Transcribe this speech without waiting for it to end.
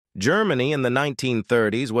Germany in the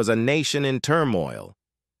 1930s was a nation in turmoil.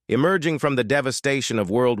 Emerging from the devastation of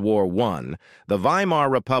World War I, the Weimar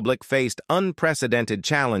Republic faced unprecedented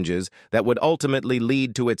challenges that would ultimately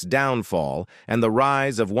lead to its downfall and the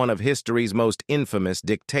rise of one of history's most infamous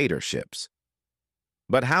dictatorships.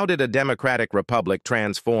 But how did a democratic republic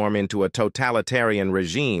transform into a totalitarian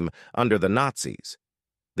regime under the Nazis?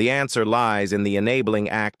 The answer lies in the Enabling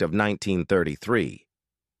Act of 1933.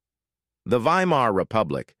 The Weimar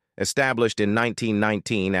Republic, established in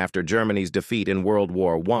 1919 after Germany's defeat in World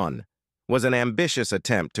War I, was an ambitious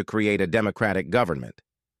attempt to create a democratic government.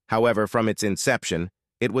 However, from its inception,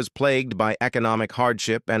 it was plagued by economic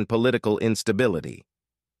hardship and political instability.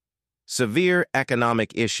 Severe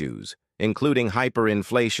economic issues, including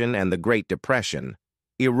hyperinflation and the Great Depression,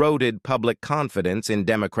 eroded public confidence in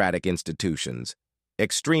democratic institutions.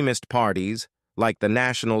 Extremist parties, like the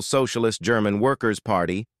National Socialist German Workers'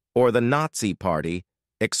 Party or the Nazi Party,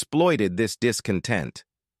 exploited this discontent.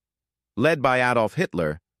 Led by Adolf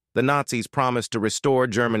Hitler, the Nazis promised to restore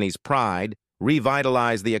Germany's pride,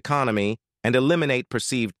 revitalize the economy, and eliminate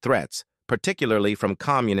perceived threats, particularly from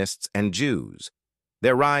communists and Jews.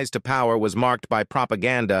 Their rise to power was marked by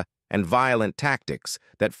propaganda and violent tactics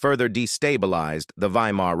that further destabilized the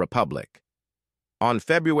Weimar Republic. On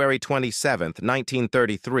February 27,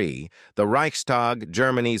 1933, the Reichstag,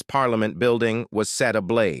 Germany's parliament building, was set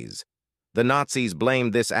ablaze. The Nazis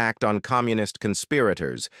blamed this act on communist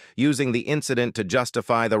conspirators, using the incident to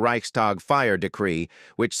justify the Reichstag fire decree,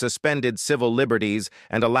 which suspended civil liberties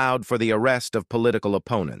and allowed for the arrest of political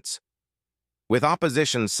opponents. With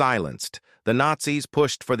opposition silenced, the Nazis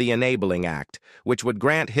pushed for the Enabling Act, which would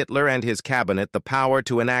grant Hitler and his cabinet the power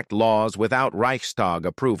to enact laws without Reichstag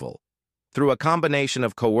approval. Through a combination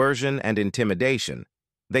of coercion and intimidation,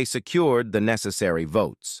 they secured the necessary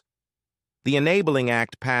votes. The Enabling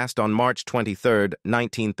Act passed on March 23,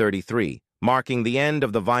 1933, marking the end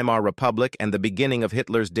of the Weimar Republic and the beginning of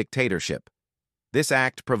Hitler's dictatorship. This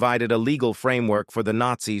act provided a legal framework for the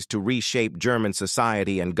Nazis to reshape German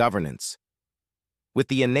society and governance. With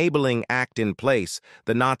the Enabling Act in place,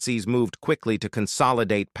 the Nazis moved quickly to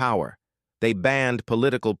consolidate power. They banned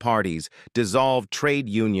political parties, dissolved trade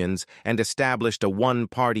unions, and established a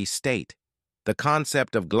one-party state. The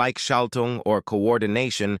concept of Gleichschaltung, or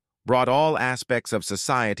coordination, brought all aspects of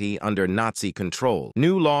society under Nazi control.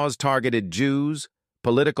 New laws targeted Jews,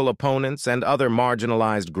 political opponents, and other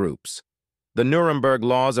marginalized groups. The Nuremberg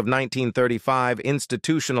Laws of 1935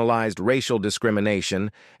 institutionalized racial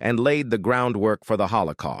discrimination and laid the groundwork for the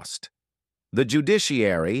Holocaust. The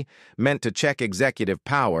judiciary, meant to check executive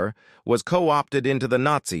power, was co-opted into the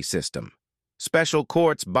Nazi system. Special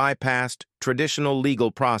courts bypassed traditional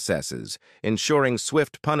legal processes, ensuring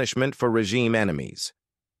swift punishment for regime enemies.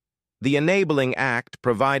 The Enabling Act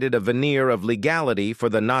provided a veneer of legality for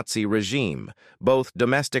the Nazi regime, both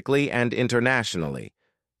domestically and internationally.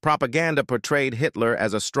 Propaganda portrayed Hitler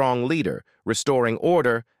as a strong leader, restoring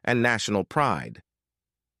order and national pride.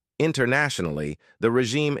 Internationally, the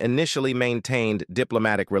regime initially maintained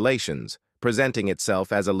diplomatic relations, presenting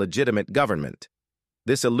itself as a legitimate government.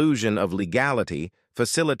 This illusion of legality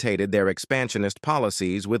facilitated their expansionist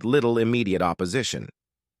policies with little immediate opposition.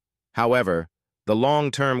 However, the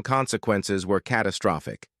long-term consequences were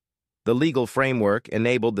catastrophic. The legal framework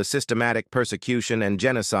enabled the systematic persecution and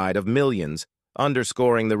genocide of millions,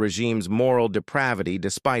 underscoring the regime's moral depravity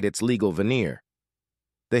despite its legal veneer.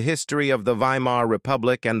 The history of the Weimar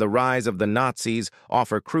Republic and the rise of the Nazis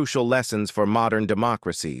offer crucial lessons for modern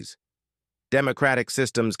democracies. Democratic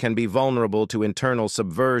systems can be vulnerable to internal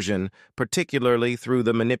subversion, particularly through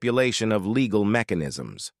the manipulation of legal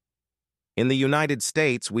mechanisms. In the United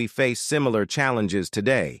States, we face similar challenges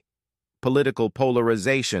today. Political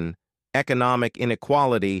polarization, economic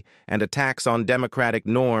inequality, and attacks on democratic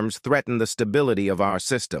norms threaten the stability of our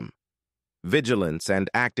system. Vigilance and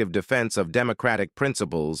active defense of democratic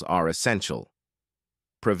principles are essential.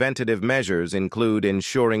 Preventative measures include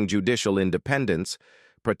ensuring judicial independence,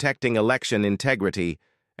 protecting election integrity,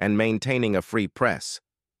 and maintaining a free press.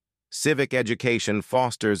 Civic education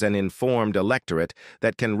fosters an informed electorate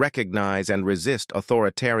that can recognize and resist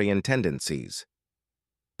authoritarian tendencies.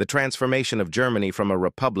 The transformation of Germany from a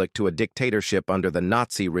republic to a dictatorship under the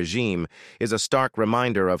Nazi regime is a stark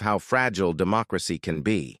reminder of how fragile democracy can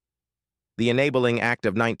be. The Enabling Act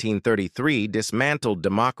of 1933 dismantled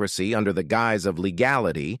democracy under the guise of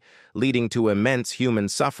legality, leading to immense human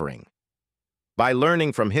suffering. By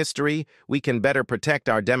learning from history, we can better protect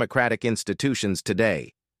our democratic institutions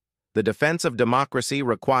today. The defense of democracy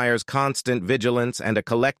requires constant vigilance and a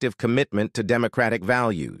collective commitment to democratic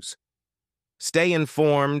values. Stay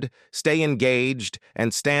informed, stay engaged,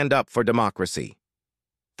 and stand up for democracy.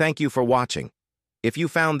 Thank you for watching. If you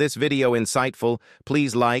found this video insightful,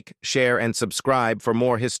 please like, share, and subscribe for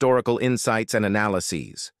more historical insights and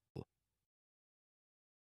analyses.